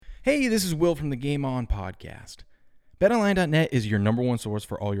Hey, this is Will from the Game On podcast. BetOnline.net is your number one source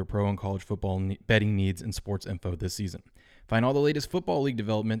for all your pro and college football betting needs and sports info this season. Find all the latest football league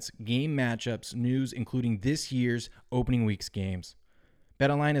developments, game matchups, news, including this year's opening week's games.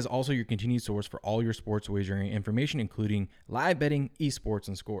 BetOnline is also your continued source for all your sports wagering information, including live betting, esports,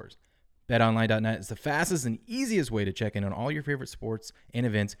 and scores. BetOnline.net is the fastest and easiest way to check in on all your favorite sports and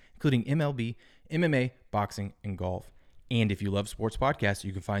events, including MLB, MMA, boxing, and golf. And if you love sports podcasts,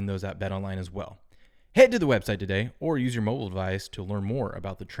 you can find those at BetOnline as well. Head to the website today or use your mobile device to learn more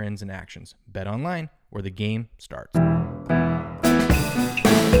about the trends and actions. BetOnline, where the game starts. Game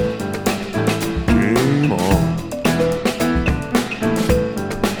on.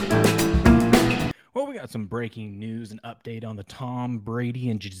 Well, we got some breaking news and update on the Tom Brady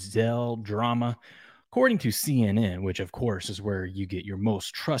and Gisele drama. According to CNN, which of course is where you get your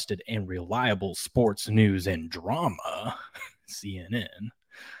most trusted and reliable sports news and drama, CNN,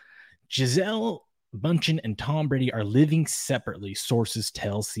 Gisele Bündchen and Tom Brady are living separately, sources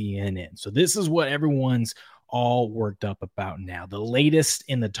tell CNN. So this is what everyone's all worked up about now. The latest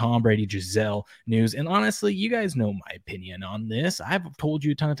in the Tom Brady Gisele news. And honestly, you guys know my opinion on this. I've told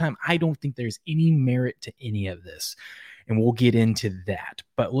you a ton of time. I don't think there's any merit to any of this. And we'll get into that.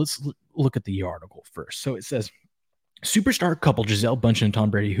 But let's look at the article first. So it says, superstar couple Gisele Bündchen and Tom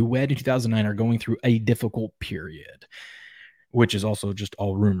Brady, who wed in 2009, are going through a difficult period, which is also just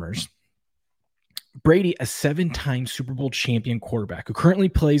all rumors. Brady, a 7-time Super Bowl champion quarterback who currently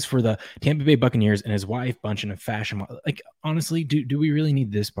plays for the Tampa Bay Buccaneers, and his wife, Bündchen, a fashion model. Like, honestly, do we really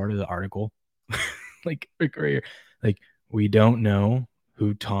need this part of the article? like, we don't know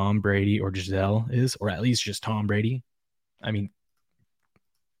who Tom Brady or Gisele is, or at least just Tom Brady. I mean,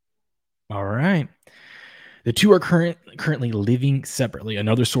 all right. The two are currently living separately.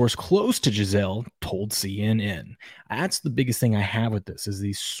 Another source close to Gisele told CNN. That's the biggest thing I have with this is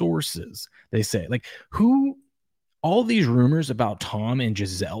these sources. They say, like, all these rumors about Tom and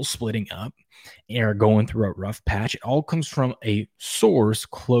Gisele splitting up are going through a rough patch. It all comes from a source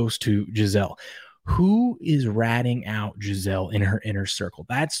close to Gisele. Who is ratting out Gisele in her inner circle?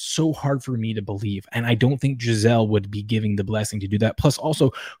 That's so hard for me to believe. And I don't think Gisele would be giving the blessing to do that. Plus,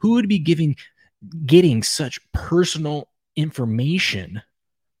 also, who would be getting such personal information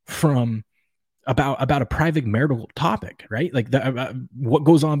from about a private marital topic, right? Like what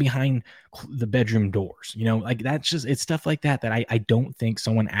goes on behind the bedroom doors, like that's just, it's stuff like that I don't think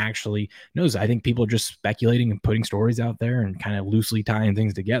someone actually knows. I think people are just speculating and putting stories out there and kind of loosely tying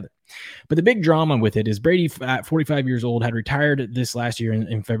things together. But the big drama with it is Brady, at 45 years old, had retired this last year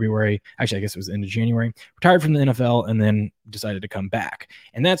in February. Actually, I guess it was end of January, retired from the NFL and then decided to come back.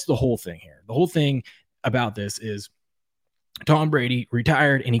 And that's the whole thing here. The whole thing about this is Tom Brady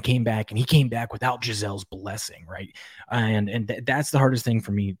retired and he came back without Gisele's blessing, right? And that's the hardest thing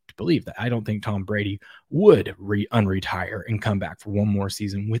for me to believe, that I don't think Tom Brady would unretire and come back for one more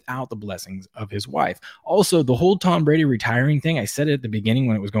season without the blessings of his wife. Also, the whole Tom Brady retiring thing, I said it at the beginning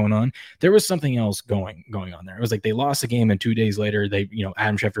when it was going on, there was something else going on there. It was like they lost the game and 2 days later,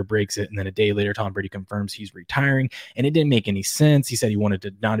 Adam Schefter breaks it. And then a day later, Tom Brady confirms he's retiring, and it didn't make any sense. He said he wanted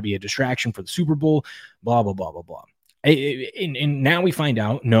to not to be a distraction for the Super Bowl, blah, blah, blah, blah, blah. And now we find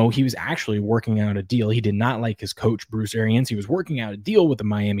out, no, he was actually working out a deal. He did not like his coach, Bruce Arians. He was working out a deal with the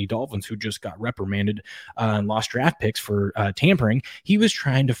Miami Dolphins, who just got reprimanded and lost draft picks for tampering. He was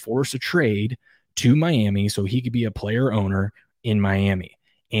trying to force a trade to Miami so he could be a player owner in Miami.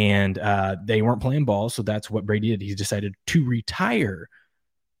 And they weren't playing ball, so that's what Brady did. He decided to retire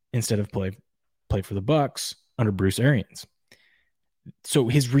instead of play for the Bucs under Bruce Arians. So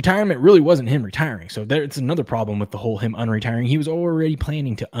his retirement really wasn't him retiring. So there's another problem with the whole him unretiring. He was already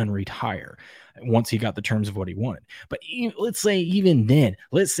planning to unretire once he got the terms of what he wanted. But let's say even then,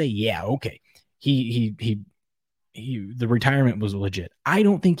 yeah, okay, the retirement was legit. I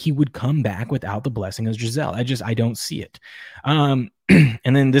don't think he would come back without the blessing of Gisele. I don't see it.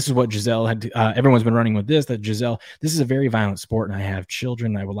 And then this is what Gisele had. Everyone's been running with this, that Gisele, this is a very violent sport, and I have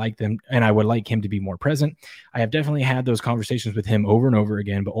children. I would like them, and I would like him to be more present. I have definitely had those conversations with him over and over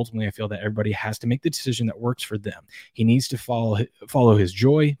again, but ultimately I feel that everybody has to make the decision that works for them. He needs to follow his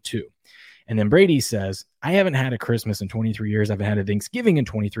joy too. And then Brady says, I haven't had a Christmas in 23 years. I haven't had a Thanksgiving in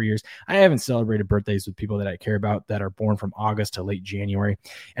 23 years. I haven't celebrated birthdays with people that I care about that are born from August to late January.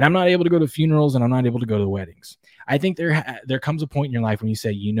 And I'm not able to go to funerals, and I'm not able to go to weddings. I think there comes a point in your life when you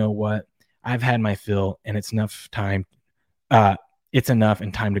say, you know what, I've had my fill, and it's enough time. It's enough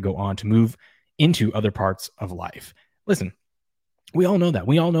and time to go on to move into other parts of life. Listen, We all know that.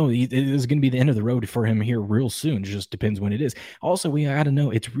 We all know it is going to be the end of the road for him here real soon. It just depends when it is. Also, we got to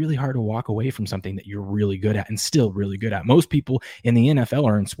know it's really hard to walk away from something that you're really good at and still really good at. Most people in the NFL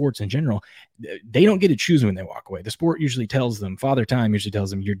or in sports in general, they don't get to choose when they walk away. The sport usually tells them, Father Time usually tells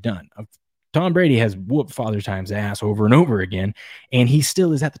them, you're done. Tom Brady has whooped Father Time's ass over and over again, and he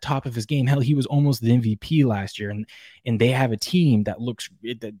still is at the top of his game. Hell, he was almost the MVP last year, and they have a team that looks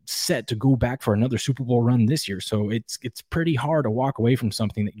set to go back for another Super Bowl run this year. So it's pretty hard to walk away from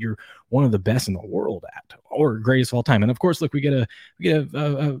something that you're one of the best in the world at, or greatest of all time. And of course, look, we get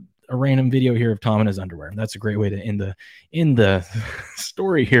a random video here of Tom in his underwear. That's a great way to end the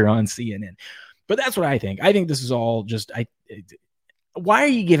story here on CNN. But that's what I think. I think this is all just why are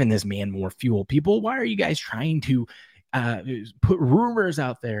you giving this man more fuel, people? Why are you guys trying to put rumors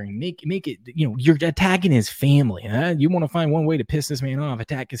out there and make it, you're attacking his family. Huh? You want to find one way to piss this man off,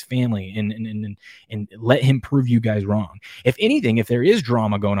 attack his family and let him prove you guys wrong. If anything, if there is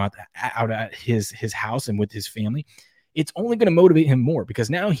drama going on out at his house and with his family, it's only going to motivate him more, because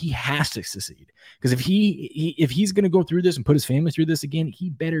now he has to succeed. Because if he's going to go through this and put his family through this again, he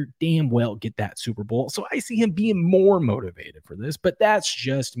better damn well get that Super Bowl. So I see him being more motivated for this, but that's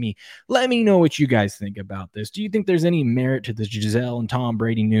just me. Let me know what you guys think about this. Do you think there's any merit to the Gisele and Tom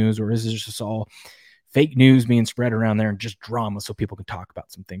Brady news, or is this just all fake news being spread around there and just drama so people can talk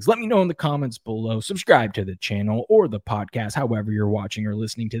about some things? Let me know in the comments below. Subscribe to the channel or the podcast, however you're watching or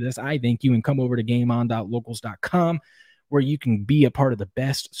listening to this. I thank you, and come over to gameon.locals.com, where you can be a part of the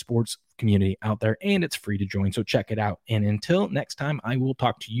best sports community out there, and it's free to join. So check it out. And until next time, I will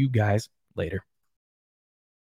talk to you guys later.